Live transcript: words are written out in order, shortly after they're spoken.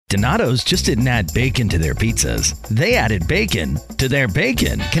Donato's just didn't add bacon to their pizzas. They added bacon to their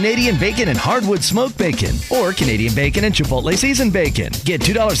bacon. Canadian bacon and hardwood smoked bacon, or Canadian bacon and Chipotle seasoned bacon. Get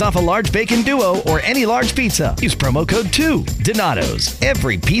 $2 off a large bacon duo or any large pizza. Use promo code 2. Donato's.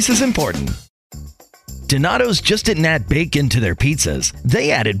 Every piece is important. Donato's just didn't add bacon to their pizzas.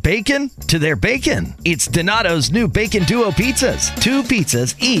 They added bacon to their bacon. It's Donato's new Bacon Duo pizzas. 2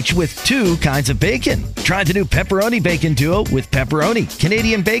 pizzas, each with 2 kinds of bacon. Try the new Pepperoni Bacon Duo with pepperoni,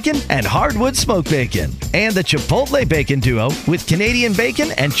 Canadian bacon, and hardwood smoked bacon. And the Chipotle Bacon Duo with Canadian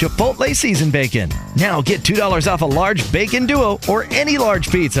bacon and Chipotle seasoned bacon. Now get $2 off a large Bacon Duo or any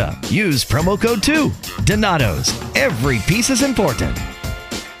large pizza. Use promo code 2. Donato's. Every piece is important.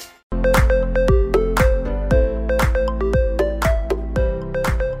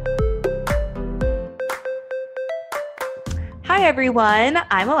 Hi, everyone.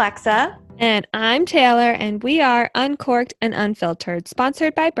 I'm Alexa. And I'm Taylor, and we are Uncorked and Unfiltered,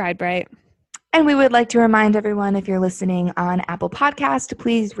 sponsored by Bride Bright. And we would like to remind everyone, if you're listening on Apple Podcasts, to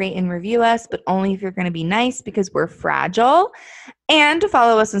please rate and review us, but only if you're going to be nice because we're fragile. And to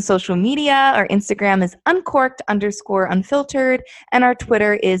follow us on social media. Our Instagram is uncorked_unfiltered, and our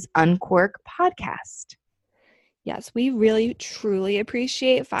Twitter is Uncork Podcast. Yes, we really, truly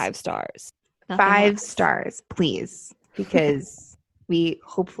appreciate 5 stars. Nothing 5 less. stars, please, because we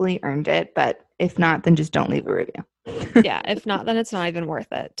hopefully earned it, but if not, then just don't leave a review. Yeah, if not, then it's not even worth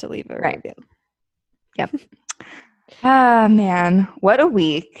it to leave a review. Yep. Ah, man, what a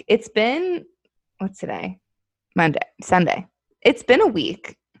week. It's been, what's today? Sunday. It's been a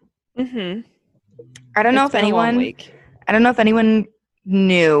week. Mm-hmm. I don't know if anyone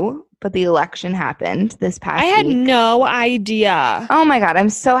knew, but the election happened this past week. I had no idea. Oh my God. I'm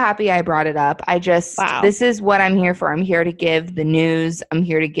so happy I brought it up. This is what I'm here for. I'm here to give the news. I'm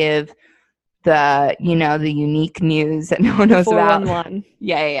here to give the unique news that no one knows about. 411.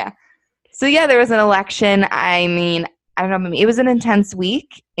 Yeah. So yeah, there was an election. I mean, I don't know. It was an intense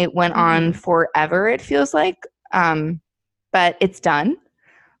week. It went on forever, it feels like. But it's done.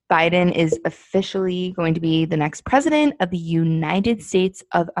 Biden is officially going to be the next president of the United States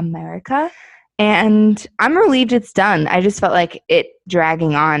of America. And I'm relieved it's done. I just felt like it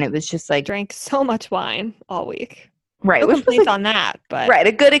dragging on. It was just like... Drank so much wine all week. Right. No complaints on that, but... Right.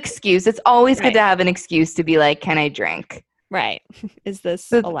 A good excuse. It's always good to have an excuse to be like, can I drink? Right. Is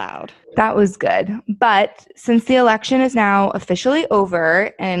this allowed? That was good. But since the election is now officially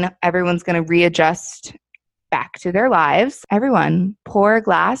over and everyone's going to readjust back to their lives, everyone pour a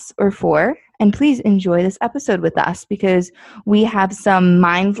glass or 4 and please enjoy this episode with us because we have some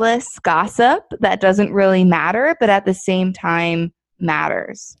mindless gossip that doesn't really matter, but at the same time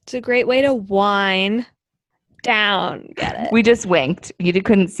matters. It's a great way to wind down. Get it? We just winked. You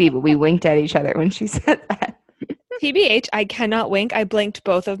couldn't see, but we winked at each other when she said that. TBH, I cannot wink. I blinked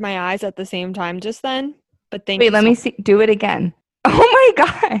both of my eyes at the same time just then. But Wait, let me see. Do it again. Oh my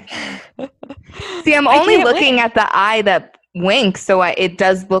God. See, I'm only looking at the eye that winks, so it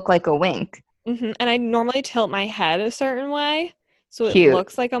does look like a wink. Mm-hmm. And I normally tilt my head a certain way, so it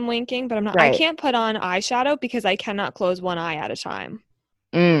looks like I'm winking, but I'm not. Right. I can't put on eyeshadow because I cannot close one eye at a time.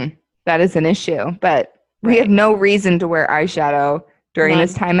 That is an issue, but we have no reason to wear eyeshadow during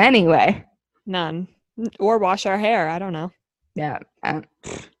this time anyway. None. Or wash our hair. I don't know. Yeah.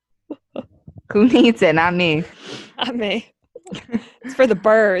 Who needs it? Not me. Not me. It's for the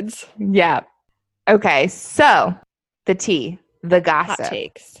birds. Yeah. Okay. So the tea, the gossip.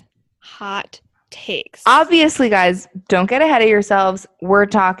 Hot takes. Obviously, guys, don't get ahead of yourselves. We're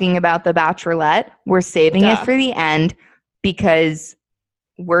talking about The Bachelorette. We're saving it for the end because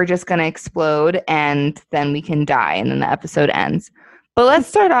we're just going to explode and then we can die and then the episode ends. But let's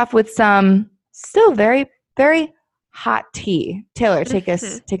start off with some still very, very hot tea. Taylor, take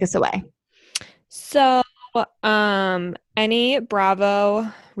us away. So, any Bravo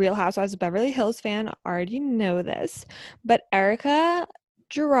Real Housewives of Beverly Hills fan already know this, but Erika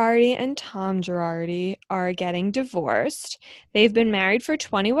Girardi and Tom Girardi are getting divorced. They've been married for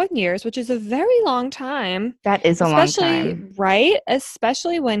 21 years, which is a very long time. That is a long time. Right?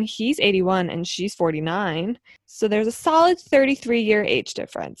 Especially when he's 81 and she's 49. So there's a solid 33-year age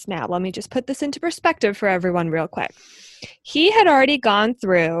difference. Now, let me just put this into perspective for everyone real quick. He had already gone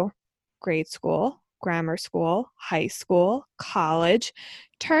through grade school, grammar school, high school, college,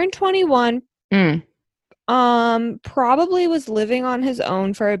 turned 21, probably was living on his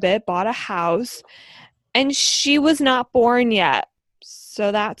own for a bit, bought a house, and she was not born yet.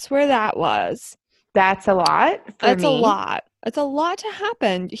 So that's where that was. That's a lot for me. A lot. It's a lot to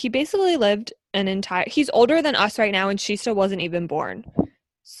happen. He basically lived he's older than us right now, and she still wasn't even born.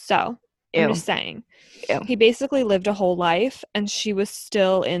 So I'm Ew. just saying. Ew. He basically lived a whole life, and she was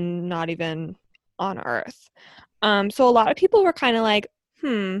still not even on Earth. So a lot of people were kind of like,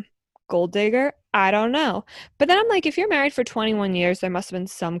 gold digger? I don't know. But then I'm like, if you're married for 21 years, there must have been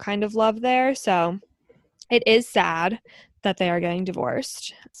some kind of love there. So it is sad that they are getting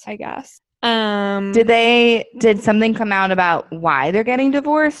divorced, I guess. Did something come out about why they're getting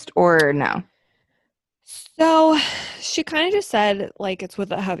divorced or no? So she kind of just said, like, it's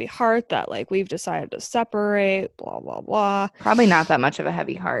with a heavy heart that, like, we've decided to separate, blah, blah, blah. Probably not that much of a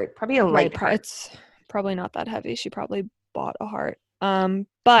heavy heart. Probably a light heart. It's probably not that heavy. She probably bought a heart.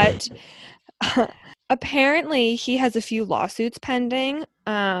 But apparently he has a few lawsuits pending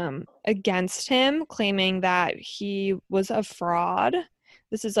against him, claiming that he was a fraud.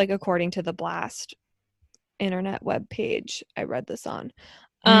 This is, like, according to the Blast internet web page I read this on.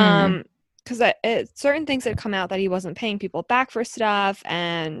 Because certain things had come out that he wasn't paying people back for stuff,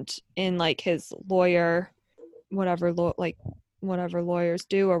 and in, like, his lawyer, whatever lawyers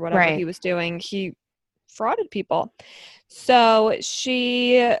do or whatever he was doing, he frauded people. So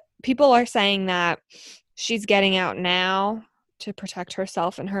people are saying that she's getting out now to protect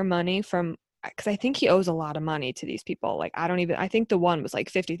herself and her money from, because I think he owes a lot of money to these people. Like, I think the one was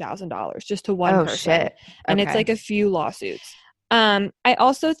like $50,000 just to one person. Shit. And it's like a few lawsuits. I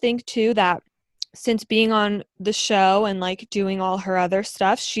also think too that since being on the show and, like, doing all her other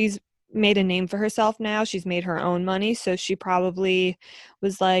stuff, she's made a name for herself now. She's made her own money. So she probably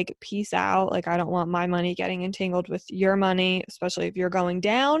was like, peace out. Like, I don't want my money getting entangled with your money, especially if you're going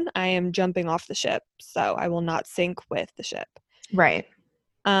down. I am jumping off the ship. So I will not sink with the ship. Right.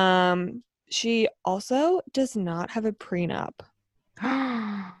 She also does not have a prenup.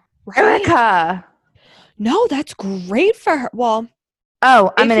 Right? Erika! No, that's great for her. Well,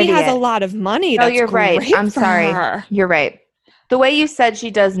 I'm an idiot. If he has a lot of money, that's you're great. Right. I'm sorry. Her. You're right. The way you said she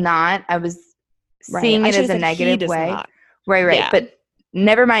does not, I was seeing it as a negative way. Not. Right. Yeah. But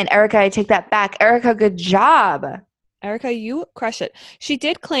never mind, Erika, I take that back. Erika, good job. Erika, you crush it. She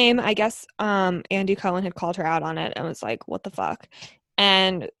did claim, I guess, Andy Cohen had called her out on it and was like, what the fuck?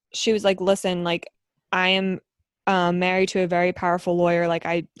 And she was like, listen, like, I am married to a very powerful lawyer. Like,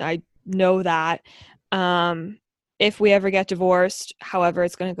 I know that. If we ever get divorced, however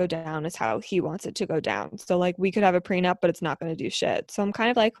it's going to go down is how he wants it to go down. So, like, we could have a prenup, but it's not going to do shit. So I'm kind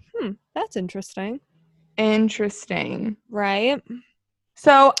of like, that's interesting. Interesting. Right?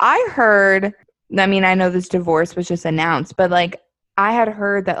 So I heard, I mean, I know this divorce was just announced, but, like, I had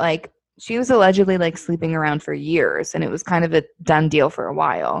heard that, like, she was allegedly, like, sleeping around for years, and it was kind of a done deal for a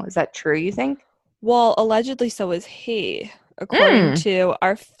while. Is that true, you think? Well, allegedly so is he, according to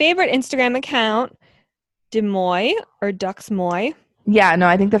our favorite Instagram account, Demoy or Duxmoy. Yeah, no,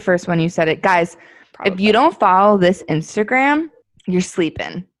 I think the first one you said it. Guys, If you don't follow this Instagram, you're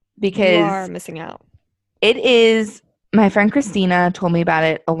sleeping. Because you are missing out. It is, my friend Christina told me about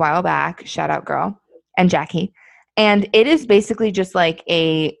it a while back. Shout out, girl. And Jackie. And it is basically just like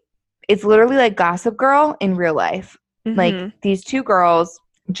it's literally like Gossip Girl in real life. Mm-hmm. Like, these two girls,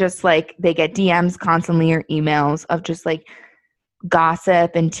 just like, they get DMs constantly or emails of just like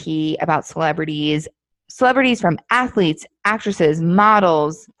gossip and tea about celebrities from athletes, actresses,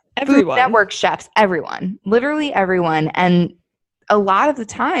 models, everyone. Food Network chefs, everyone, literally everyone. And a lot of the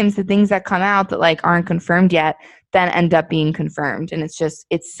times the things that come out that, like, aren't confirmed yet then end up being confirmed. And it's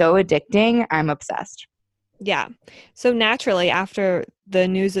so addicting. I'm obsessed. Yeah. So naturally, after the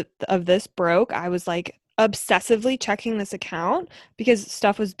news of this broke, I was like obsessively checking this account because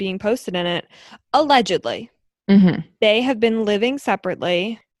stuff was being posted in it. Allegedly. Mm-hmm. They have been living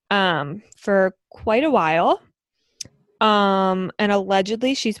separately for quite a while. And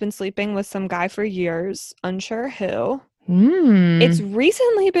allegedly she's been sleeping with some guy for years, unsure who. It's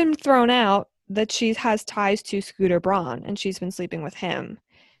recently been thrown out that she has ties to Scooter Braun and she's been sleeping with him.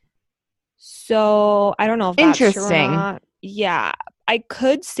 So I don't know if that's true or not. Yeah, I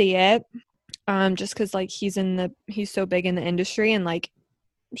could see it. Just because, like, he's so big in the industry and, like,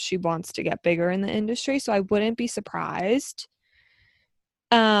 she wants to get bigger in the industry, so I wouldn't be surprised.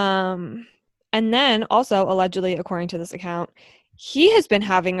 And then also, allegedly, according to this account, he has been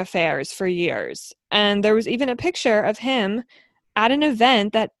having affairs for years. And there was even a picture of him at an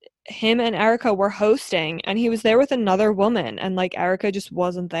event that him and Erika were hosting, and he was there with another woman, and, like, Erika just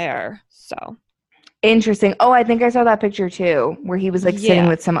wasn't there. So interesting. Oh, I think I saw that picture too, where he was, like, sitting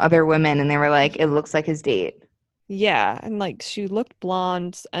with some other women, and they were like, it looks like his date. Yeah, and, like, she looked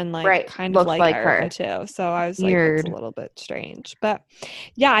blonde and, like, kind of like Erika too. So I was weird. Like, that's a little bit strange. But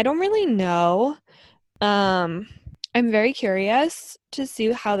yeah, I don't really know. I'm very curious to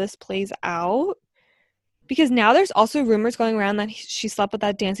see how this plays out Because now there's also rumors going around that she slept with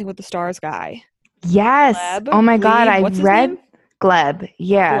that Dancing with the Stars guy. Yes. Gleb? Oh my God. Glebe? I What's his read name? Gleb.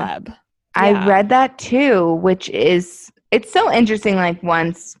 Yeah. Gleb. I Yeah. read that too, which is, it's so interesting. Like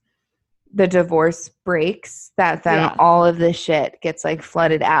once the divorce breaks, that then Yeah. all of this shit gets like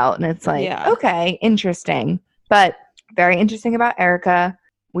flooded out. And it's like, Yeah. okay, interesting. But very interesting about Erika.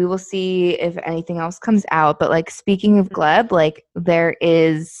 We will see if anything else comes out. But like speaking of Gleb, like there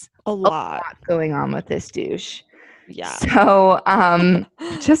is A lot. going on with this douche. Yeah. So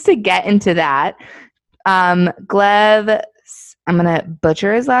just to get into that, Gleb, I'm going to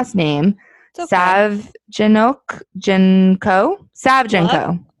butcher his last name. It's okay.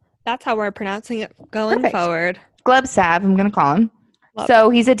 Savchenko. That's how we're pronouncing it going forward. Gleb Sav, I'm going to call him. Love So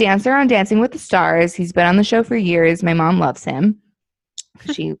he's a dancer on Dancing with the Stars. He's been on the show for years. My mom loves him.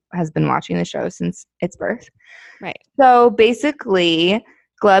 She has been watching the show since its birth. Right. So basically,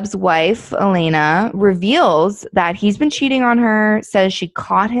 Gleb's wife, Elena, reveals that he's been cheating on her, says she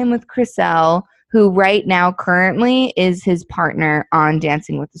caught him with Chriselle, who right now currently is his partner on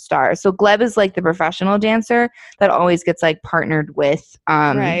Dancing with the Stars. So Gleb is like the professional dancer that always gets like partnered with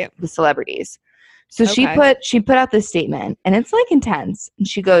the celebrities. So she put out this statement, and it's like intense. And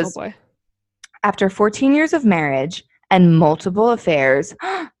she goes, oh boy. After 14 years of marriage and multiple affairs,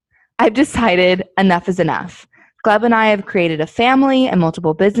 I've decided enough is enough. Gleb and I have created a family and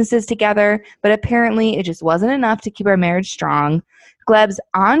multiple businesses together, but apparently it just wasn't enough to keep our marriage strong. Gleb's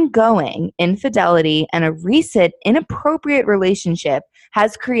ongoing infidelity and a recent inappropriate relationship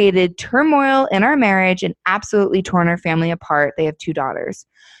has created turmoil in our marriage and absolutely torn our family apart. They have 2 daughters.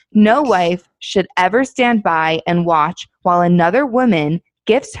 No wife should ever stand by and watch while another woman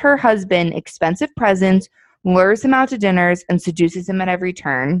gifts her husband expensive presents, lures him out to dinners, and seduces him at every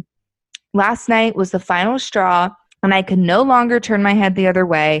turn. Last night was the final straw, and I could no longer turn my head the other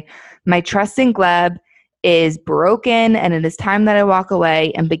way. My trust in Gleb is broken, and it is time that I walk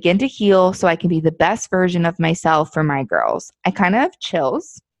away and begin to heal so I can be the best version of myself for my girls. I kind of have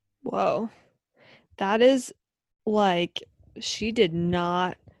chills. Whoa. That is like, she did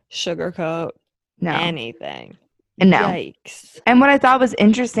not sugarcoat anything. No. Yikes. And what I thought was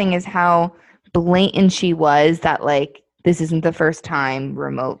interesting is how blatant she was that like, this isn't the first time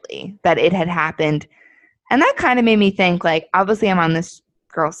remotely that it had happened. And that kind of made me think, like, obviously I'm on this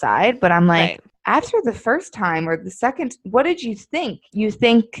girl's side, but I'm like, after the first time or the second, what did you think? You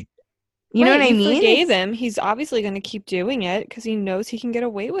think, you know what I mean? Forgave him. He's obviously going to keep doing it because he knows he can get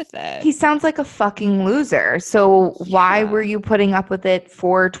away with it. He sounds like a fucking loser. So why were you putting up with it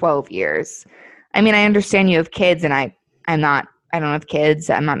for 12 years? I mean, I understand you have kids, and I don't have kids.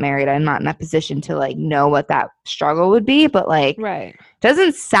 I'm not married. I'm not in that position to like know what that struggle would be. But like,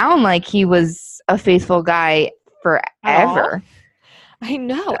 doesn't sound like he was a faithful guy forever. I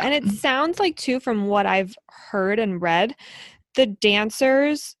know. And it sounds like too, from what I've heard and read, the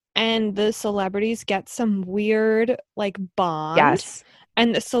dancers and the celebrities get some weird like bond. Yes.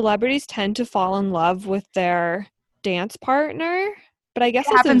 And the celebrities tend to fall in love with their dance partner. But I guess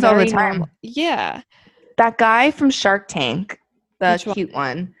it happens all the time. Yeah. That guy from Shark Tank. The cute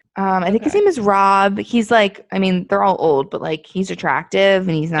one. I think his name is Rob. He's like, I mean, they're all old, but like he's attractive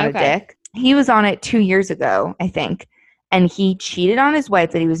and he's not a dick. He was on it 2 years ago, I think. And he cheated on his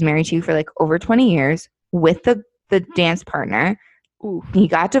wife that he was married to for like over 20 years with the dance partner. Ooh. He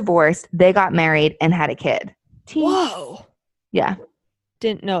got divorced. They got married and had a kid. Whoa. Yeah.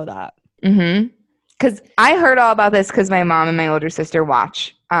 Didn't know that. Mm-hmm. Because I heard all about this because my mom and my older sister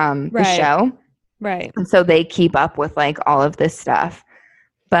watch the show. Right. And so they keep up with like all of this stuff.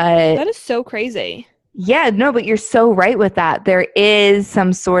 But that is so crazy. Yeah, no, but you're so right with that. There is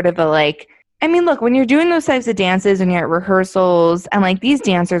some sort of a like, I mean, look, when you're doing those types of dances and you're at rehearsals and like these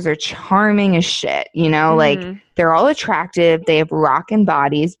dancers are charming as shit, you know, like they're all attractive. They have rockin'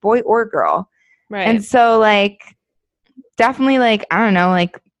 bodies, boy or girl. Right. And so like, definitely like, I don't know,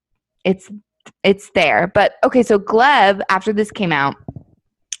 like it's there. But okay, so Gleb, after this came out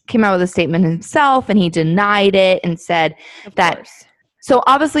with a statement himself, and he denied it and said so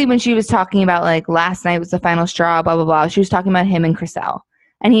obviously when she was talking about like last night was the final straw, blah, blah, blah, she was talking about him and Chriselle.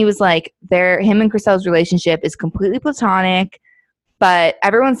 And he was like, him and Chriselle's relationship is completely platonic, but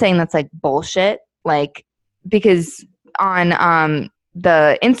everyone's saying that's like bullshit. Like, because on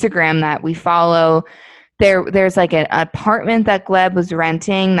the Instagram that we follow, there's like an apartment that Gleb was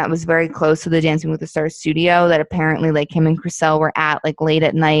renting that was very close to the Dancing with the Stars studio that apparently like him and Chriselle were at like late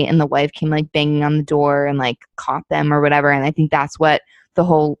at night, and the wife came like banging on the door and like caught them or whatever. And I think that's what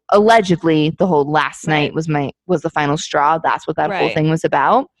allegedly the whole last night was the final straw. That's what that whole thing was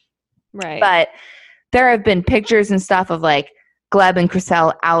about. Right. But there have been pictures and stuff of like Gleb and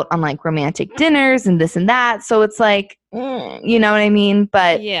Chriselle out on like romantic dinners and this and that. So it's like, you know what I mean?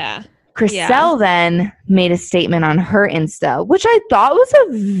 But yeah. Chriselle then made a statement on her Insta, which I thought was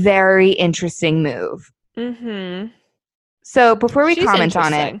a very interesting move. Mm-hmm. So before we She's comment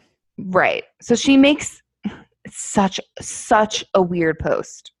on it, right. So she makes such a weird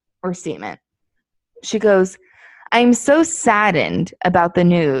post or statement. She goes, I'm so saddened about the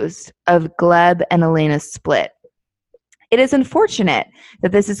news of Gleb and Elena's split. It is unfortunate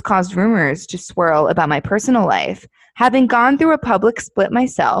that this has caused rumors to swirl about my personal life. Having gone through a public split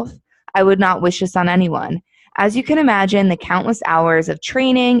myself, I would not wish this on anyone. As you can imagine, the countless hours of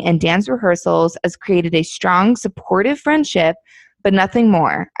training and dance rehearsals has created a strong, supportive friendship, but nothing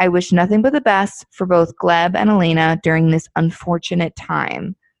more. I wish nothing but the best for both Gleb and Elena during this unfortunate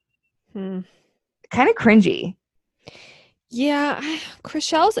time. Kind of cringy. Yeah,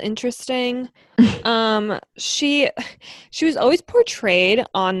 Chriselle's interesting. She was always portrayed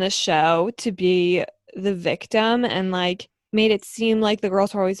on the show to be the victim and like made it seem like the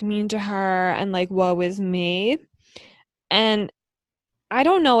girls were always mean to her and like woe is me. And I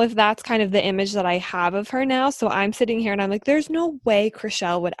don't know if that's kind of the image that I have of her now. So I'm sitting here and I'm like, there's no way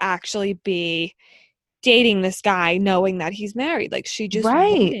Chriselle would actually be dating this guy knowing that he's married. Like she just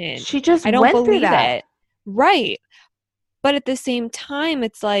wouldn't. She just I don't went through believe that. it. Right. But at the same time,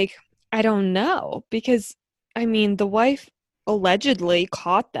 it's like, I don't know. Because, I mean, the wife allegedly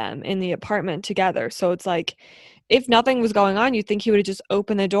caught them in the apartment together. So it's like, if nothing was going on, you'd think he would have just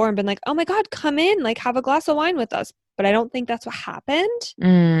opened the door and been like, oh my God, come in, like have a glass of wine with us. But I don't think that's what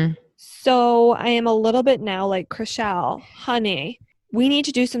happened. So I am a little bit now like, Chriselle, honey, we need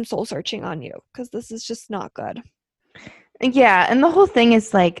to do some soul searching on you because this is just not good. Yeah. And the whole thing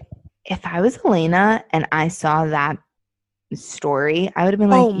is like, if I was Elena and I saw that story, I would have been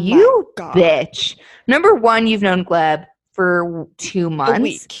like, you bitch. Number one, you've known Gleb for 2 months. A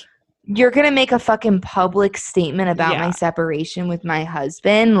week. You're going to make a fucking public statement about my separation with my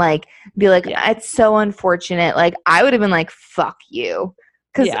husband. Like, be like, it's so unfortunate. Like, I would have been like, fuck you.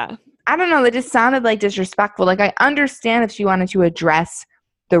 Because, I don't know, it just sounded like disrespectful. Like, I understand if she wanted to address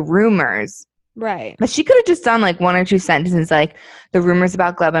the rumors. Right. But she could have just done like 1 or 2 sentences like, the rumors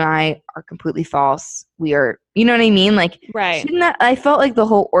about Gleb and I are completely false. We are, you know what I mean? Like, I felt like the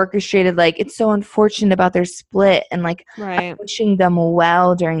whole orchestrated, like, it's so unfortunate about their split and like wishing them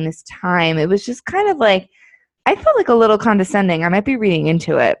well during this time. It was just kind of like, I felt like a little condescending. I might be reading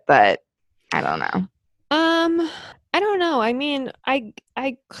into it, but I don't know. I don't know. I mean,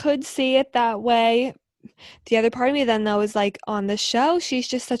 I could see it that way. The other part of me then, though, is like on the show, she's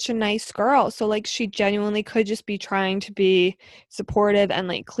just such a nice girl. So like she genuinely could just be trying to be supportive and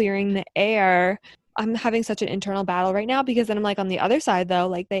like clearing the air. I'm having such an internal battle right now because then I'm like on the other side, though,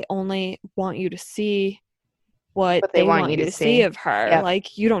 like they only want you to see what they want you to see of her. Yep.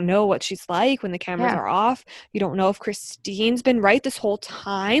 Like you don't know what she's like when the cameras are off. You don't know if Christine's been right this whole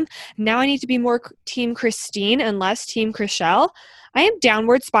time. Now I need to be more team Christine and less team Chriselle. I am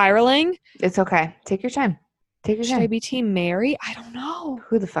downward spiraling. It's okay. Take your time. Should I be team Mary? I don't know.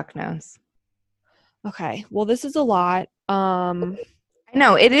 Who the fuck knows? Okay. Well, this is a lot. I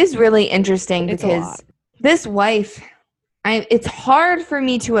know. It is really interesting because this wife, it's hard for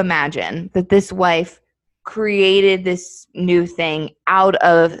me to imagine that this wife created this new thing out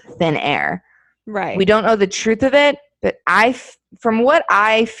of thin air. Right. We don't know the truth of it, but from what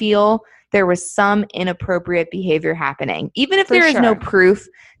I feel, there was some inappropriate behavior happening. Even if there is no proof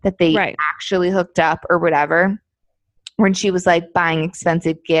that they actually hooked up or whatever, when she was like buying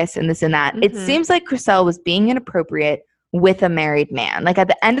expensive gifts and this and that, it seems like Chriselle was being inappropriate with a married man. Like at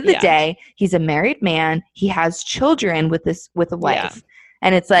the end of the day, he's a married man. He has children with a wife. Yeah.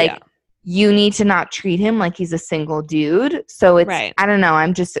 And it's like, you need to not treat him like he's a single dude. So it's, I don't know.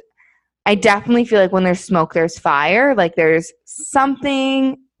 I definitely feel like when there's smoke, there's fire. Like there's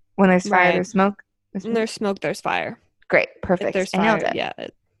something. When there's fire, there's smoke. When there's smoke, there's fire. Great. Perfect. If there's fire,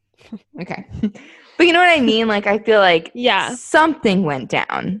 Okay. But you know what I mean? Like, I feel like something went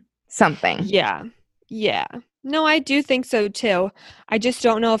down. Something. Yeah. Yeah. No, I do think so, too. I just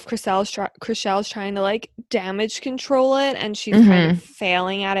don't know if Chriselle's trying to, like, damage control it, and she's kind of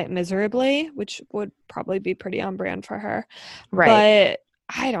failing at it miserably, which would probably be pretty on brand for her. Right.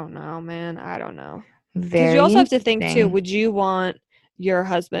 But I don't know, man. I don't know. Because you also have to think, too, would you want your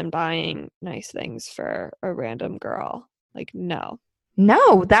husband buying nice things for a random girl? Like, no,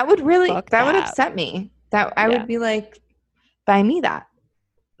 that would really would upset me. That I would be like, buy me that.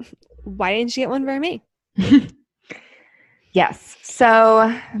 Why didn't you get one for me? Yes.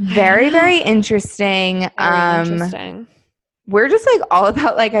 So very, very interesting. Very interesting. we're just like all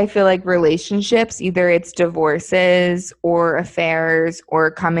about like, I feel like relationships, either it's divorces or affairs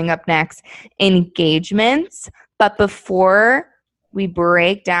or coming up next, engagements. But before we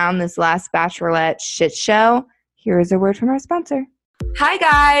break down this last Bachelorette shit show, here's a word from our sponsor. Hi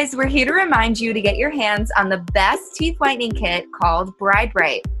guys, we're here to remind you to get your hands on the best teeth whitening kit called Bride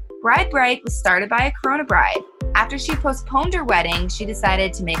Bright. Bride Bright was started by a Corona bride. After she postponed her wedding, she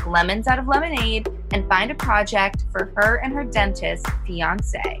decided to make lemons out of lemonade and find a project for her and her dentist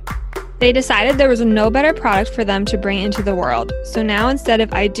fiance. They decided there was no better product for them to bring into the world. So now instead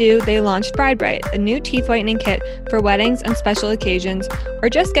of I Do, they launched Bride Bright, a new teeth whitening kit for weddings and special occasions, or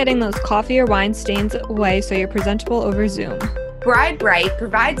just getting those coffee or wine stains away so you're presentable over Zoom. Bride Bright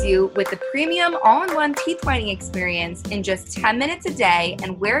provides you with the premium all-in-one teeth whitening experience in just 10 minutes a day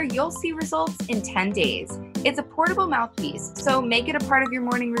and where you'll see results in 10 days. It's a portable mouthpiece, so make it a part of your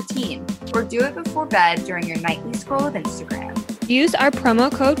morning routine or do it before bed during your nightly scroll of Instagram. Use our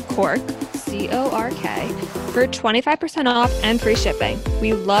promo code CORK, C-O-R-K, for 25% off and free shipping.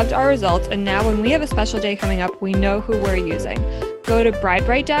 We loved our results, and now when we have a special day coming up, we know who we're using. Go to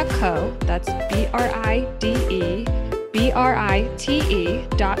bridebright.co, that's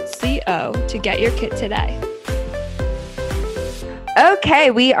BRIDEBRITE.co to get your kit today.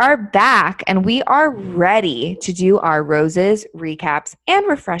 Okay, we are back and we are ready to do our roses, recaps, and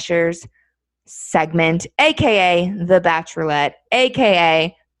refreshers segment, aka The Bachelorette,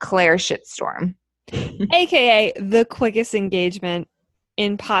 aka Claire Shitstorm, aka the quickest engagement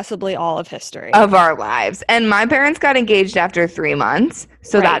in possibly all of history of our lives. And my parents got engaged after 3 months,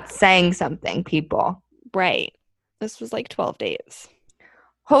 so Right. That's saying something, people. Right. This was like 12 days.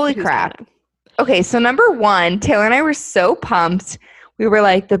 Holy Who's crap. counting? Okay, so number one, Taylor and I were so pumped. We were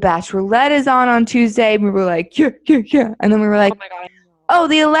like, The Bachelorette is on Tuesday. We were like, yeah. And then we were like, Oh my God. oh,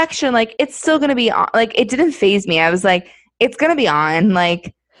 the election, like, it's still going to be on. Like, it didn't faze me. I was like, it's going to be on.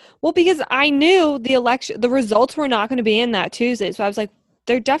 Like, Well, because I knew the results were not going to be in that Tuesday. So I was like,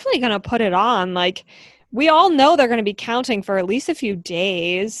 they're definitely going to put it on. Like, we all know they're going to be counting for at least a few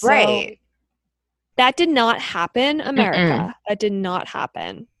days. So right. that did not happen, America. Mm-mm. That did not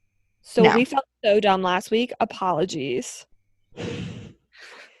happen. So No. we felt so dumb last week. Apologies.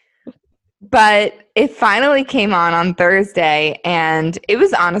 But it finally came on Thursday, and it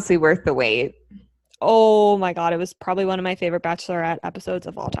was honestly worth the wait. Oh my God. It was probably one of my favorite Bachelorette episodes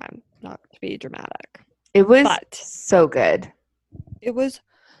of all time. Not to be dramatic. It was But so good. it was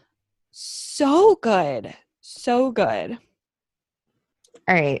so good. So good.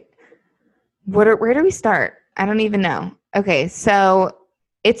 All right. Where do we start? I don't even know. Okay, so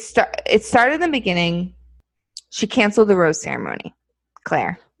it started in the beginning. She canceled the rose ceremony,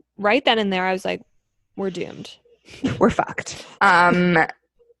 Claire. Right then and there, I was like, we're doomed. We're fucked.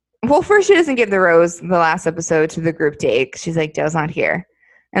 Well, first she doesn't give the rose the last episode to the group date. She's like, Dale's not here.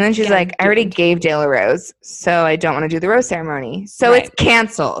 And then she's Again, like, I already doomed. gave Dale a rose, so I don't want to do the rose ceremony. So Right. It's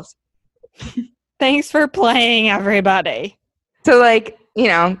canceled. Thanks for playing, everybody. So, like, you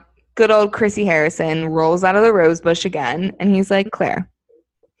know, good old Chrissy Harrison rolls out of the rose bush again, and he's like, Claire,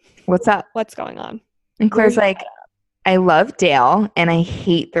 what's up? What's going on? And Claire's Where's like, I love Dale, and I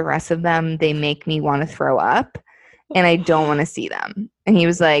hate the rest of them. They make me want to throw up, and I don't want to see them. And he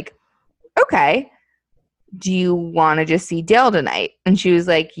was like, okay, do you want to just see Dale tonight? And she was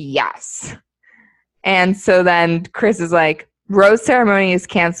like, yes. And so then Chris is like, rose ceremony is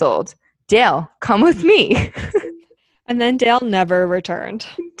canceled. Dale, come with me. And then Dale never returned.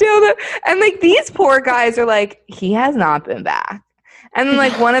 Dale, and like these poor guys are like, he has not been back. And then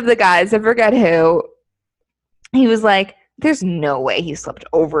like one of the guys, I forget who, he was like, there's no way he slept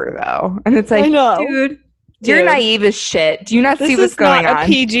over though. And it's like, I know. dude, you're Dude. naive as shit. Do you not see what's This is going not on? a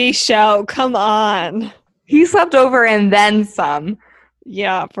PG show. Come on. He slept over and then some.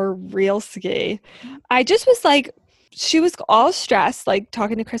 Yeah, for real ski. I just was like, she was all stressed, like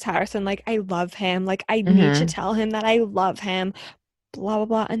talking to Chris Harrison, like, I love him. Like, I need to tell him that I love him, blah, blah,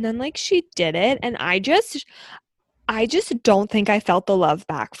 blah. And then like she did it. And I just don't think I felt the love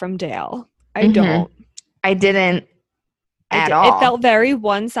back from Dale. I don't. I didn't at all. It felt very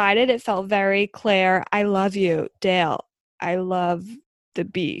one-sided. It felt very Claire, I love you. Dale, I love the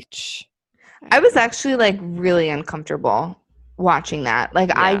beach. I was actually like really uncomfortable watching that.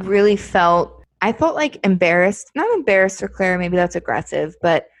 Like I Yeah. really felt like embarrassed. Not embarrassed for Claire, maybe that's aggressive,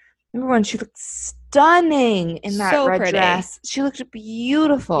 but number one, she looked stunning in that So red pretty. dress. She looked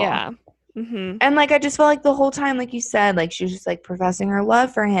beautiful. Yeah. Mm-hmm. And like I just felt like the whole time, like you said, like she was just like professing her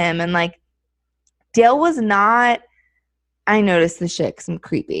love for him. And like Dale was not, I noticed the shit 'cause I'm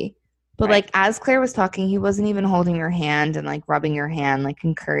creepy. But Right. like as Claire was talking, he wasn't even holding her hand and like rubbing her hand, like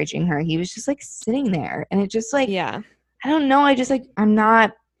encouraging her. He was just like sitting there. And it just like Yeah. I don't know. I just like, I'm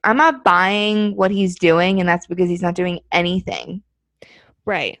not buying what he's doing, and that's because he's not doing anything.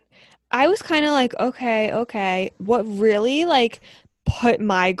 Right. I was kind of like, okay. What really like put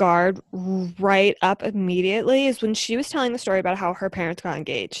my guard right up immediately is when she was telling the story about how her parents got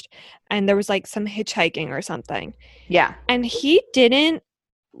engaged and there was like some hitchhiking or something. Yeah. And he didn't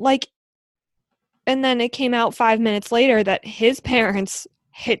like, and then it came out 5 minutes later that his parents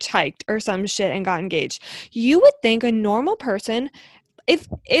hitchhiked or some shit and got engaged. You would think a normal person, if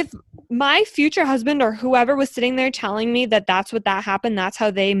my future husband or whoever was sitting there telling me that that's what that happened, that's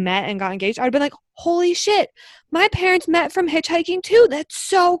how they met and got engaged, I'd been like, holy shit, my parents met from hitchhiking too. That's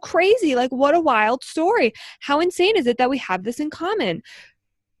so crazy. Like, what a wild story. How insane is it that we have this in common?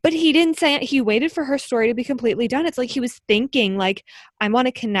 But he didn't say it. He waited for her story to be completely done. It's like he was thinking, like, I want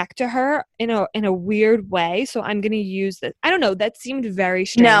to connect to her in a weird way, so I'm going to use this. I don't know. That seemed very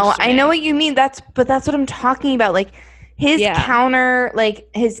strange. No, I know what you mean. That's what I'm talking about. Like his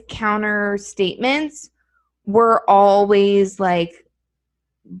counter statements were always like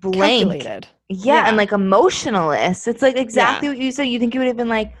blank. Calculated. Yeah, and like emotionless. It's like exactly what you said. You think you would have been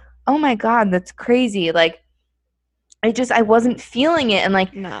like, oh my God, that's crazy. Like, I wasn't feeling it. And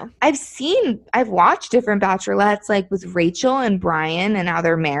like, no. I've watched different bachelorettes, like with Rachel and Brian, and now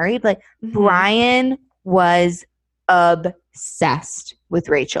they're married. Like Brian was obsessed with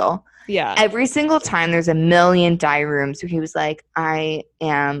Rachel. Yeah. Every single time there's a million diary rooms where he was like, I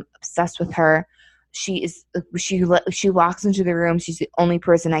am obsessed with her. She walks into the room. She's the only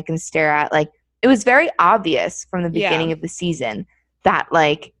person I can stare at. Like, it was very obvious from the beginning of the season that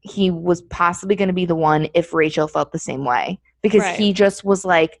like he was possibly going to be the one if Rachel felt the same way, because he just was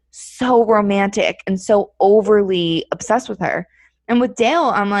like so romantic and so overly obsessed with her. And with Dale,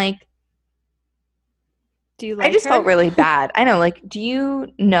 I'm like, do you like I just her? felt really bad. I know, like, do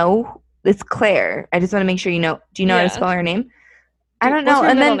you know? It's Claire. I just want to make sure you know. Do you know how to spell her name? I don't know. What's her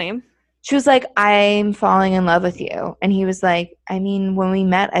and middle then name? She was like, I'm falling in love with you. And he was like, I mean, when we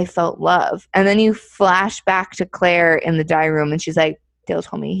met, I felt love. And then you flash back to Claire in the diary room, and she's like, Dale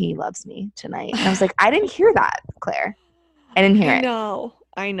told me he loves me tonight. And I was like, I didn't hear that, Claire. I didn't hear it.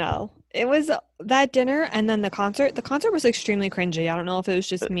 I know. It was that dinner and then the concert. The concert was extremely cringy. I don't know if it was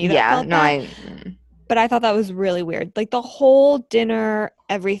just me that felt that. But I thought that was really weird. Like the whole dinner,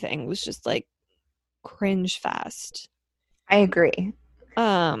 everything was just like cringe fest. I agree.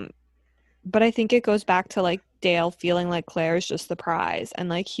 But I think it goes back to like Dale feeling like Claire is just the prize and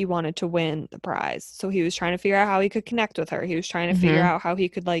like he wanted to win the prize. So he was trying to figure out how he could connect with her. He was trying to figure out how he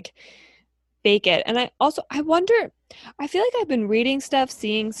could like fake it. And I wonder, I feel like I've been reading stuff,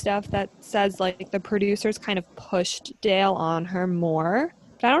 seeing stuff that says like the producers kind of pushed Dale on her more.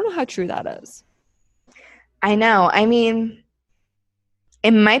 But I don't know how true that is. I know. I mean,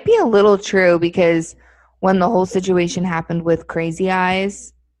 it might be a little true because when the whole situation happened with Crazy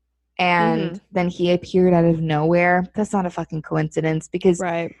Eyes, and then he appeared out of nowhere. That's not a fucking coincidence because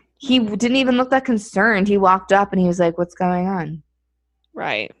he didn't even look that concerned. He walked up and he was like, what's going on?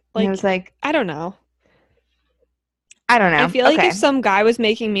 Right. Like, and I was like, I don't know. I feel like if some guy was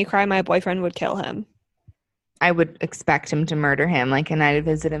making me cry, my boyfriend would kill him. I would expect him to murder him, like, and I'd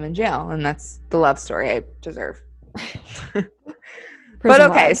visit him in jail. And that's the love story I deserve. But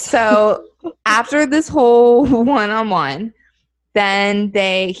okay, so after this whole one-on-one, then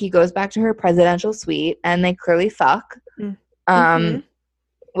he goes back to her presidential suite and they clearly fuck,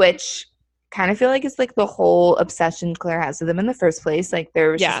 which kind of feel like it's like the whole obsession Claire has with him in the first place. Like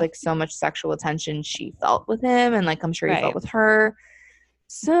there was just like so much sexual attention she felt with him, and like I'm sure he felt with her.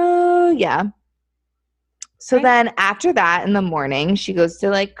 So yeah. So then after that in the morning, she goes to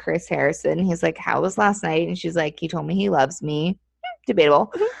like Chris Harrison. He's like, how was last night? And she's like, he told me he loves me.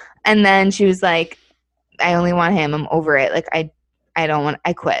 Debatable. And then she was like, I only want him. I'm over it. Like I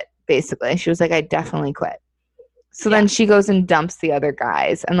quit, basically. She was like, I definitely quit. So then she goes and dumps the other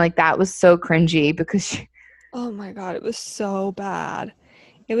guys. And like that was so cringy because oh my God, it was so bad.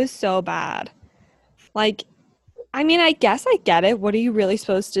 It was so bad. Like, I mean, I guess I get it. What are you really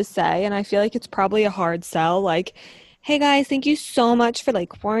supposed to say? And I feel like it's probably a hard sell. Like, hey guys, thank you so much for like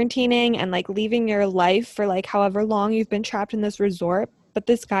quarantining and like leaving your life for like however long you've been trapped in this resort. But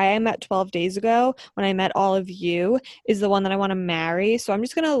this guy I met 12 days ago when I met all of you is the one that I want to marry. So I'm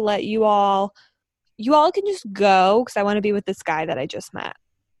just going to let you all can just go because I want to be with this guy that I just met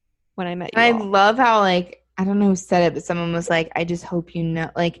when I met you all. I love how like, I don't know who said it, but someone was like, I just hope you know,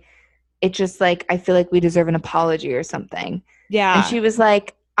 like, it just like, I feel like we deserve an apology or something. Yeah. And she was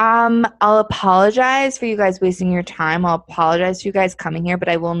like, I'll apologize for you guys wasting your time. I'll apologize for you guys coming here, but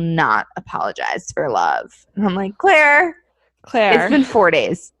I will not apologize for love. And I'm like, Claire. It's been 4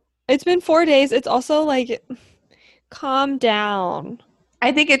 days. It's been 4 days. It's also like Calm down.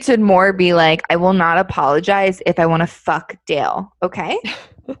 I think it should more be like, I will not apologize if I want to fuck Dale. Okay?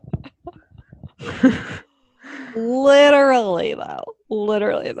 Literally, though.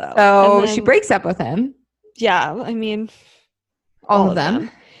 Literally, though. So And then, she breaks up with him. yeah, I mean, All of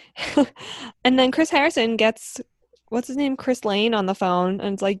them. And then Chris Harrison gets, what's his name? Chris Lane on the phone.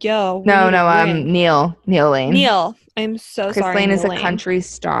 And it's like, yo. Neil Lane. Neil. I'm so Chris sorry. Lane is Neil a country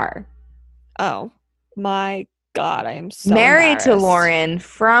star. Oh, my God. I am so married to embarrassed. Lauren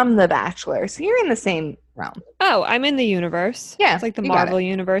from The Bachelor. So you're in the same realm. Oh, I'm in the universe. Yeah. It's like the Marvel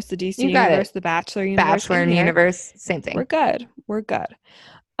universe, the DC You got universe, it. the Bachelor universe. Bachelor universe, same thing. We're good. We're good.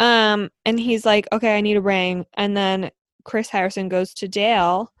 And he's like, okay, I need a ring. And then Chris Harrison goes to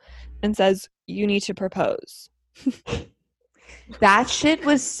Dale and says, you need to propose. That shit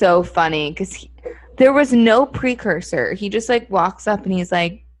was so funny because there was no precursor. He just like walks up and he's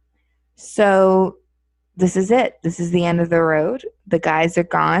like, so this is it. This is the end of the road. The guys are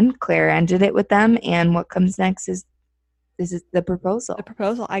gone. Claire ended it with them. And what comes next is this is the proposal. The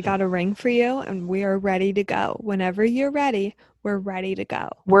proposal. I got a ring for you and we are ready to go. Whenever you're ready, we're ready to go.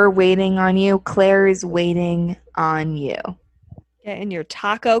 We're waiting on you. Claire is waiting on you. Get in your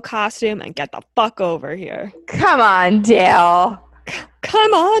taco costume and get the fuck over here. Come on, Dale.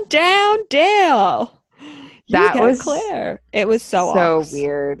 Come on down, Dale. That was Claire. It was so awesome.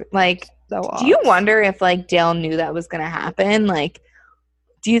 Weird. Like, so do you wonder if like Dale knew that was going to happen? Like,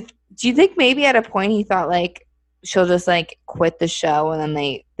 do you think maybe at a point he thought like she'll just like quit the show and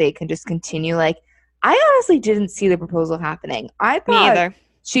then they can just continue? Like, I honestly didn't see the proposal happening. I thought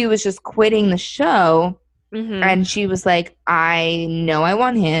she was just quitting the show. Mm-hmm. And she was like, I know I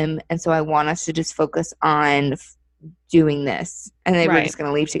want him, and so I want us to just focus on doing this. And they were just going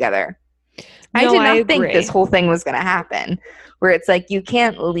to leave together. I did not think this whole thing was going to happen, where it's like, you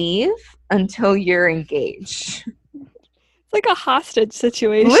can't leave until you're engaged. It's like a hostage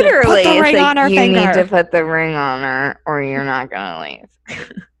situation. Literally, put the ring like, on her you finger. need to put the ring on her, or you're not going to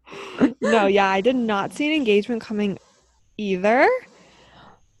leave. No, yeah, I did not see an engagement coming either.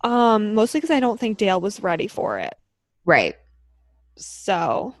 Mostly because I don't think Dale was ready for it. Right.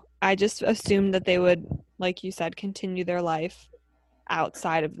 So I just assumed that they would, like you said, continue their life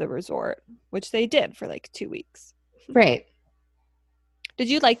outside of the resort, which they did for like 2 weeks. Right. Did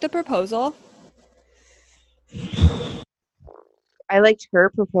you like the proposal? I liked her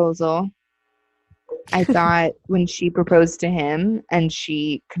proposal. I thought when she proposed to him and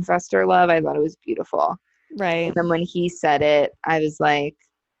she confessed her love, I thought it was beautiful. Right. And then when he said it, I was like,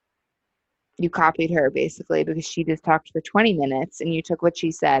 you copied her basically, because she just talked for 20 minutes and you took what she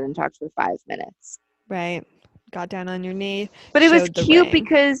said and talked for 5 minutes. Right. Got down on your knee. But it was cute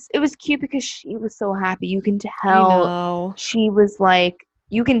because she was so happy. You can tell she was like,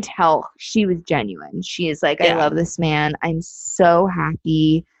 you can tell she was genuine. She is like, I love this man. I'm so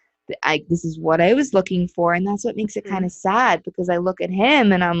happy. This is what I was looking for. And that's what makes it kind of sad, because I look at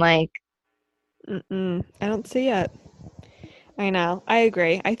him and I'm like, I don't see it. I know. I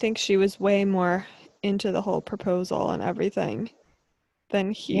agree. I think she was way more into the whole proposal and everything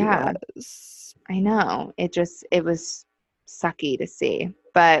than he was. I know. It was sucky to see.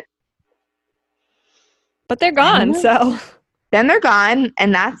 But they're gone, so. Then they're gone,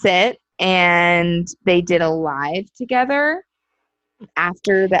 and that's it. And they did a live together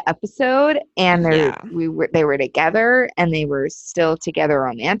after the episode, and they were together, and they were still together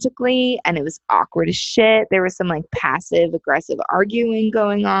romantically, and it was awkward as shit. There was some like passive aggressive arguing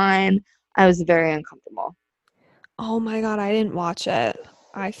going on. I was very uncomfortable. Oh my God, I didn't watch it.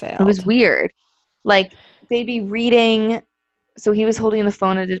 I failed. It was weird. Like, they'd be reading, so he was holding the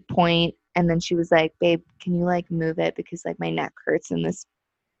phone at a point, and then she was like, babe, can you like move it, because like my neck hurts in this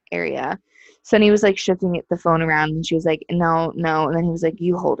area. So then he was like shifting the phone around, and she was like, no. And then he was like,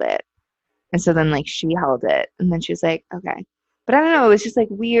 you hold it. And so then like she held it, and then she was like, okay. But I don't know, it was just like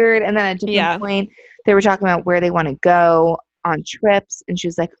weird. And then at a different point, they were talking about where they want to go on trips, and she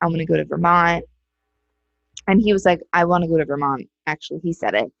was like, I'm going to go to Vermont. And he was like, I want to go to Vermont. Actually, he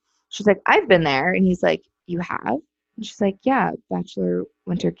said it. She's like, I've been there. And he's like, you have? And she's like, yeah, Bachelor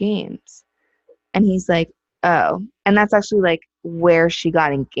Winter Games. And he's like, oh. And that's actually like where she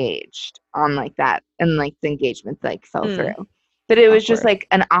got engaged on like that. And like the engagement like fell through. But it was just like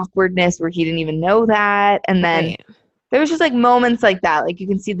an awkwardness where he didn't even know that. And then there was just like moments like that. Like you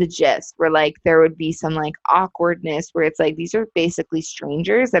can see the gist where like there would be some like awkwardness where it's like these are basically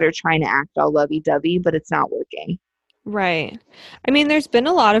strangers that are trying to act all lovey-dovey, but it's not working. Right. I mean, there's been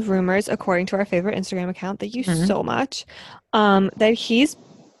a lot of rumors, according to our favorite Instagram account, thank you so much, that he's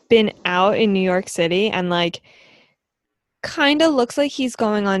been out in New York City and like kind of looks like he's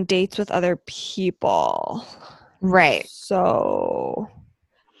going on dates with other people. Right. So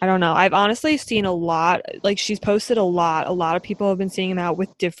I don't know. I've honestly seen a lot. Like, she's posted a lot. A lot of people have been seeing them out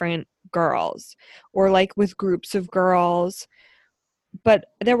with different girls or like with groups of girls. But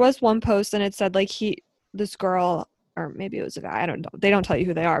there was one post and it said like this girl, or maybe it was a guy, I don't know. They don't tell you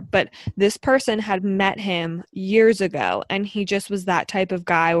who they are. But this person had met him years ago and he just was that type of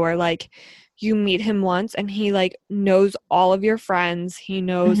guy where like you meet him once and he like knows all of your friends. He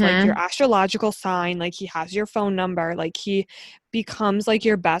knows like your astrological sign. Like he has your phone number. Like he becomes like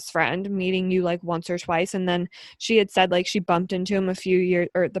your best friend, meeting you like once or twice. And then she had said like she bumped into him a few years,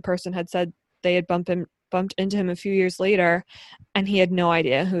 or the person had said they had bumped into him a few years later and he had no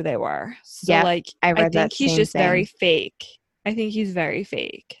idea who they were. So like I think he's just very fake. I think he's very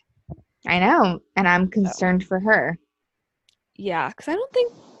fake. I know. And I'm concerned for her. Yeah, because I don't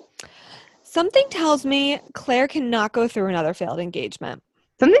think something tells me Claire cannot go through another failed engagement.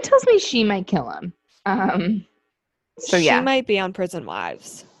 Something tells me she might kill him. So she might be on Prison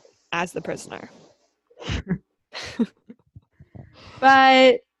Wives as the prisoner.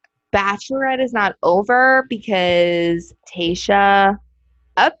 But Bachelorette is not over because Tayshia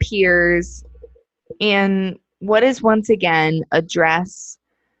appears in what is once again a dress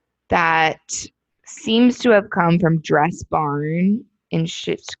that seems to have come from Dress Barn in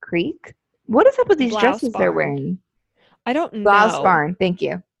Schitt's Creek. What is up with these dresses they're wearing? I don't know. Blouse Barn. Thank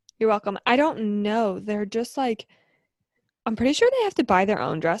you. You're welcome. I don't know. They're just like, I'm pretty sure they have to buy their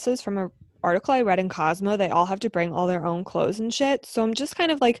own dresses. From an article I read in Cosmo, they all have to bring all their own clothes and shit. So I'm just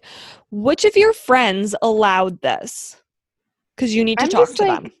kind of like, which of your friends allowed this? Because you need to talk to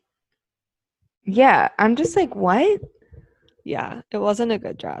them. Yeah, I'm just like, what? Yeah, it wasn't a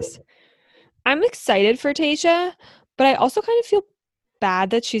good dress. I'm excited for Tayshia, but I also kind of feel bad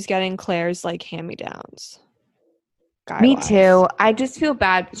that she's getting Claire's like hand-me-downs. Me too. I just feel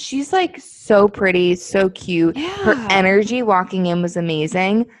bad. She's like so pretty, so cute. Yeah. Her energy walking in was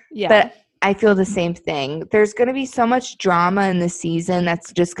amazing. Yeah. But I feel the same thing. There's going to be so much drama in this season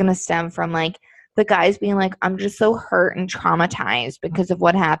that's just going to stem from like the guys being like, I'm just so hurt and traumatized because of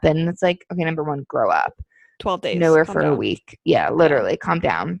what happened. And it's like, okay, number one, grow up. 12 days. Nowhere for a week. Yeah, literally, calm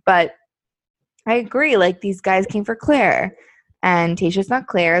down. But I agree. Like these guys came for Claire and Tayshia's not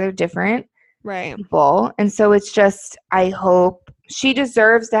Claire. They're different. Right. People. And so it's just, I hope she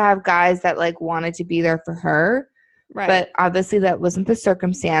deserves to have guys that like wanted to be there for her. Right. But obviously that wasn't the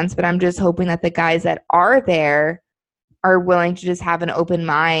circumstance. But I'm just hoping that the guys that are there are willing to just have an open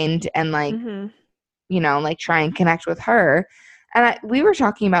mind and like, you know, like try and connect with her. And we were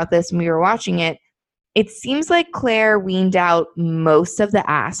talking about this when we were watching it. It seems like Claire weaned out most of the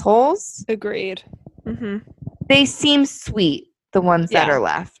assholes. Agreed. They seem sweet, the ones that are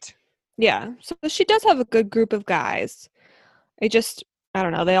left. Yeah, so she does have a good group of guys. I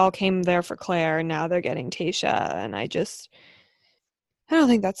don't know, they all came there for Claire, and now they're getting Tayshia, and I don't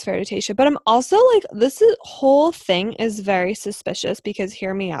think that's fair to Tayshia. But I'm also like, whole thing is very suspicious because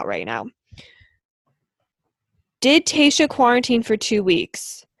hear me out right now. Did Tayshia quarantine for 2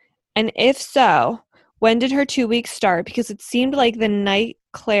 weeks? And if so, when did her 2 weeks start? Because it seemed like the night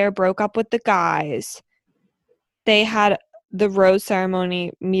Claire broke up with the guys, they had the rose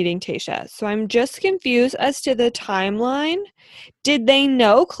ceremony meeting Tayshia. So I'm just confused as to the timeline. Did they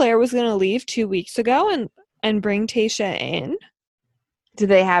know Claire was going to leave 2 weeks ago and bring Tayshia in? Do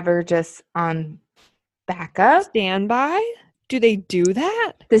they have her just on backup? Standby? Do they do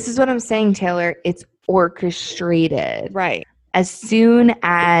that? This is what I'm saying, Taylor. It's orchestrated. Right. As soon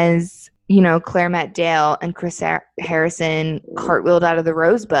as, you know, Claire met Dale and Chris Harrison cartwheeled out of the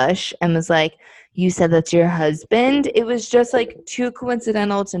rose bush and was like, you said that's your husband. It was just like too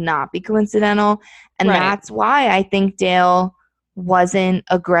coincidental to not be coincidental. And that's why I think Dale wasn't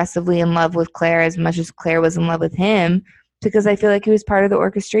aggressively in love with Claire as much as Claire was in love with him, because I feel like he was part of the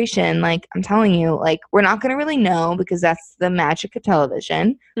orchestration. Like, I'm telling you, like, we're not going to really know because that's the magic of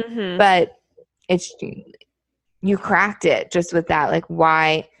television. But you cracked it just with that. Like,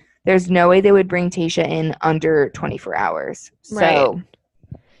 why? There's no way they would bring Tayshia in under 24 hours. So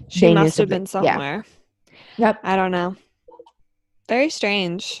she must have been somewhere. Yep. I don't know. Very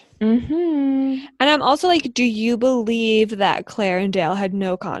strange. And I'm also like, do you believe that Claire and Dale had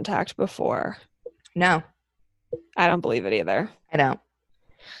no contact before? No. I don't believe it either. I don't.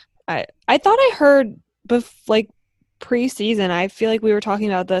 I thought I heard pre-season, I feel like we were talking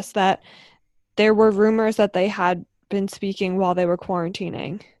about this, that there were rumors that they had been speaking while they were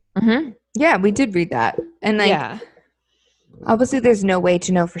quarantining. Yeah, we did read that. And like, obviously there's no way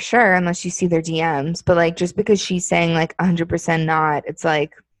to know for sure unless you see their DMs. But like, just because she's saying like 100% not, it's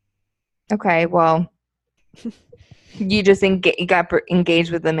like, okay, well, you just got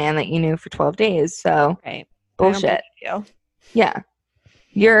engaged with the man that you knew for 12 days. So Bullshit. You. Yeah.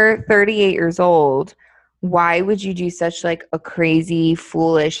 You're 38 years old. Why would you do such like a crazy,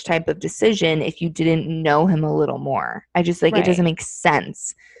 foolish type of decision if you didn't know him a little more? I just like, it doesn't make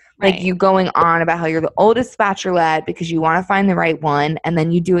sense. Like you going on about how you're the oldest bachelorette because you want to find the right one, and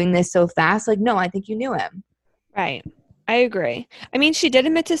then you doing this so fast. Like, no, I think you knew him. Right. I agree. I mean, she did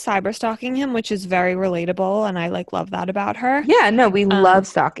admit to cyber stalking him, which is very relatable, and I like love that about her. Yeah, no, we love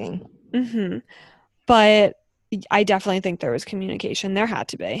stalking. Mm-hmm. But I definitely think there was communication. There had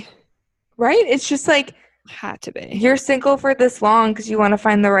to be. Right? It's just like, had to be. You're single for this long because you want to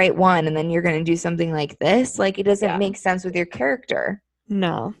find the right one, and then you're going to do something like this. Like, it doesn't make sense with your character.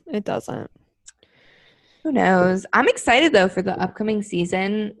 No, it doesn't. Who knows? I'm excited, though, for the upcoming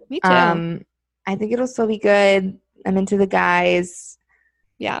season. Me too. I think it'll still be good. I'm into the guys.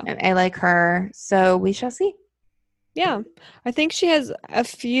 Yeah. I like her. So we shall see. Yeah. I think she has a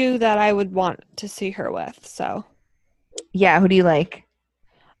few that I would want to see her with. So. Yeah. Who do you like?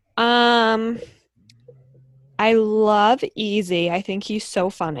 I love Easy. I think he's so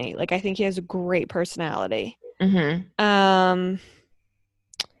funny. Like, I think he has a great personality. Mm-hmm.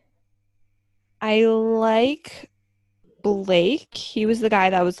 I like Blake. He was the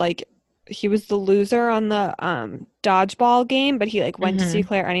guy that was like, he was the loser on the dodgeball game, but he like went to see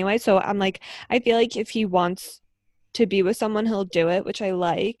Claire anyway. So I'm like, I feel like if he wants to be with someone, he'll do it, which I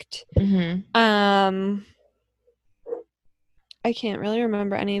liked. Mm-hmm. I can't really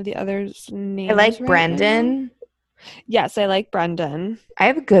remember any of the others' names. I like right Brendan. now. Yes, I like Brendan. I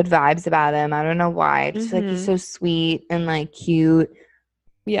have good vibes about him. I don't know why. I just like he's so sweet and like cute.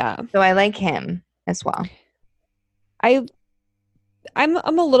 Yeah. So I like him as well. I'm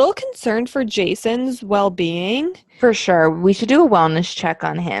a little concerned for Jason's well-being. For sure. We should do a wellness check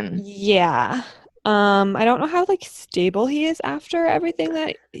on him. Yeah. I don't know how like stable he is after everything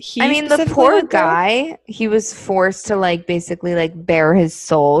that he the poor guy, he was forced to like basically like bare his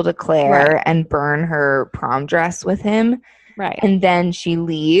soul to Claire and burn her prom dress with him. Right. And then she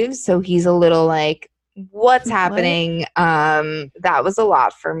leaves. So he's a little like, what's happening? That was a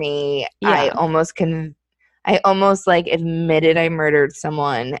lot for me. Yeah. I almost like admitted I murdered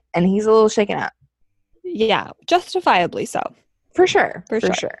someone, and he's a little shaken up. Yeah, justifiably so. For sure. For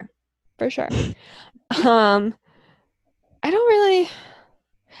sure. I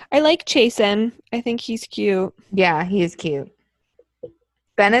like Chasen. I think he's cute. Yeah, he is cute.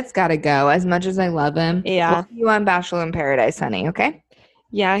 Bennett's got to go. As much as I love him. Yeah. We'll see you on Bachelor in Paradise, honey, okay?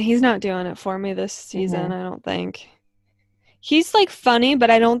 Yeah, he's not doing it for me this season, I don't think. He's like funny,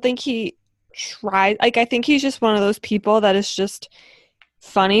 but I don't think he tried. Like, I think he's just one of those people that is just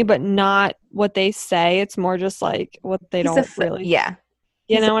funny, but not what they say. It's more just like what they don't really. Yeah.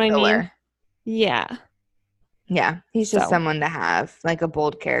 You know what I mean? Yeah. Yeah. He's just someone to have, like a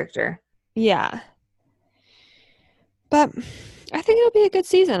bold character. Yeah. But I think it'll be a good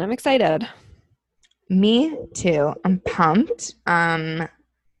season. I'm excited. Me too. I'm pumped. And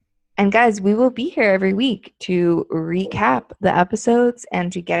guys, we will be here every week to recap the episodes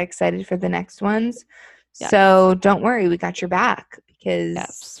and to get excited for the next ones. Yes. So don't worry, we got your back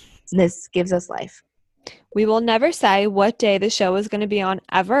because this gives us life. We will never say what day the show is going to be on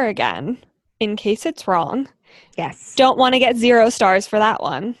ever again in case it's wrong. Yes. Don't want to get 0 stars for that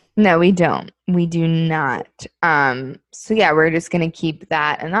one. No, we don't. We do not. So yeah, we're just going to keep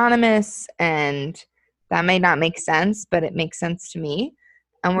that anonymous, and that may not make sense, but it makes sense to me.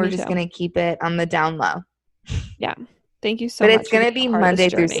 And we're just going to keep it on the down low. Yeah. Thank you so much. But it's going to be Monday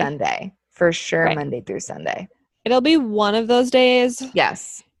through Sunday. For sure, right. Monday through Sunday. It'll be one of those days.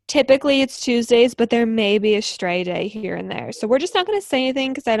 Yes. Typically it's Tuesdays, but there may be a stray day here and there. So we're just not going to say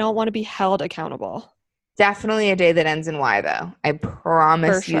anything because I don't want to be held accountable. Definitely a day that ends in Y, though. I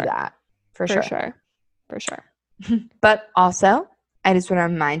promise you that. For sure. But also, I just want to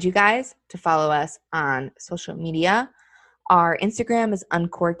remind you guys to follow us on social media. Our Instagram is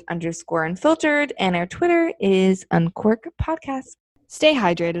uncorked_unfiltered, and our Twitter is uncorkpodcast. Stay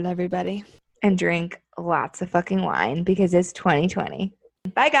hydrated, everybody. And drink lots of fucking wine because it's 2020.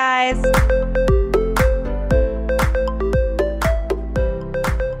 Bye, guys.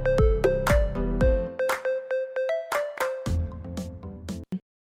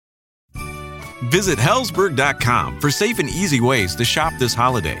 Visit Hellsberg.com for safe and easy ways to shop this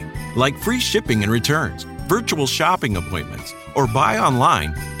holiday, like free shipping and returns, virtual shopping appointments, or buy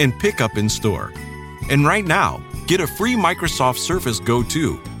online and pick up in store. And right now, get a free Microsoft Surface Go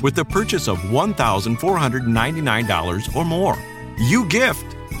 2 with the purchase of $1,499 or more. You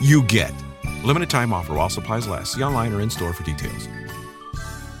gift, you get. Limited time offer while supplies last. See online or in store for details.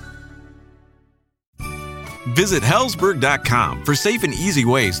 Visit Hellsberg.com for safe and easy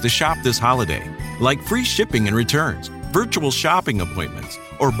ways to shop this holiday, like free shipping and returns, virtual shopping appointments,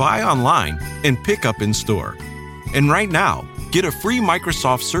 or buy online and pick up in store. And right now, get a free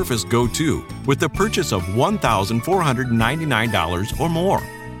Microsoft Surface Go 2 with the purchase of $1,499 or more.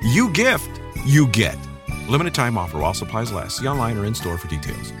 You gift, you get. Limited time offer while supplies last. See online or in store for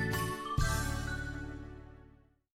details.